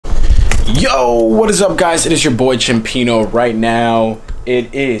Yo, what is up, guys? It is your boy Chimpino. Right now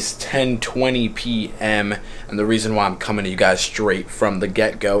it is 10:20 p.m. and the reason why I'm coming to you guys straight from the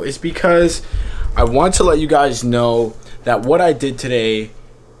get-go is because I want to let you guys know that what I did today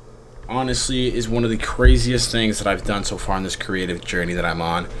honestly is one of the craziest things that I've done so far in this creative journey that I'm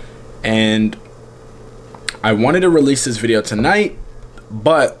on. And I wanted to release this video tonight,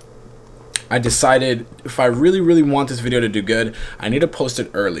 but I decided if I really want this video to do good, I need to post it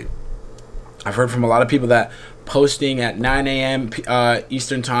early. I've heard from a lot of people that posting at 9 a.m.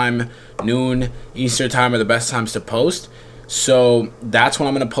 Eastern time, noon Eastern time are the best times to post. So that's when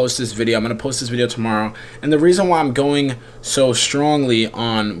I'm going to post this video. I'm going to post this video tomorrow. And the reason why I'm going so strongly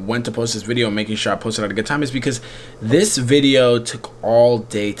on when to post this video and making sure I post it at a good time is because this video took all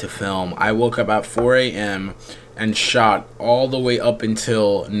day to film. I woke up at 4 a.m. and shot all the way up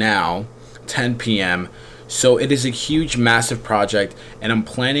until now, 10 p.m. So it is a huge, massive project, and I'm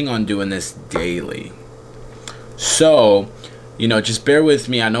planning on doing this daily. So, you know, just bear with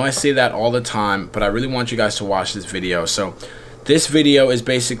me. I know I say that all the time, but I really want you guys to watch this video. So this video is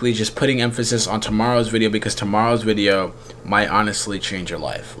basically just putting emphasis on tomorrow's video because tomorrow's video might honestly change your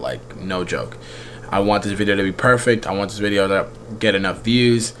life. Like, no joke. I want this video to be perfect. I want this video to get enough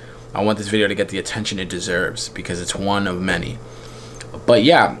views. I want this video to get the attention it deserves because it's one of many. But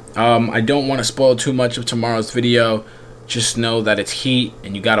yeah, I don't want to spoil too much of tomorrow's video. Just know that it's heat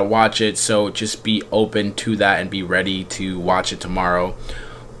and you gotta watch it, so just be open to that and be ready to watch it tomorrow.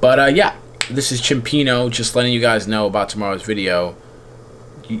 But yeah, this is Chimpino, just letting you guys know about tomorrow's video.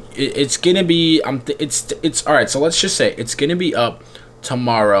 It's gonna be it's all right. So let's just say it's gonna be up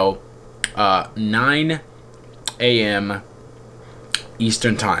tomorrow, 9 a.m.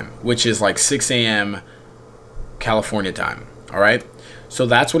 Eastern time, which is like 6 a.m. California time. All right. So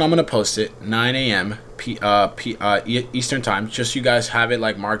that's when I'm going to post it, 9 a.m. Eastern time. Just so you guys have it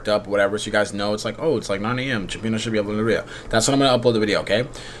like marked up, whatever, so you guys know it's like, oh, it's like 9 a.m. Chimpino should be uploading the video. That's when I'm going to upload the video, okay?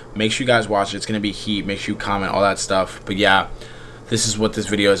 Make sure you guys watch it. It's going to be heat. Make sure you comment, all that stuff. But yeah, this is what this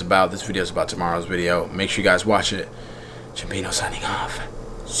video is about. This video is about tomorrow's video. Make sure you guys watch it. Chimpino signing off.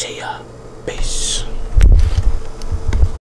 See ya. Peace.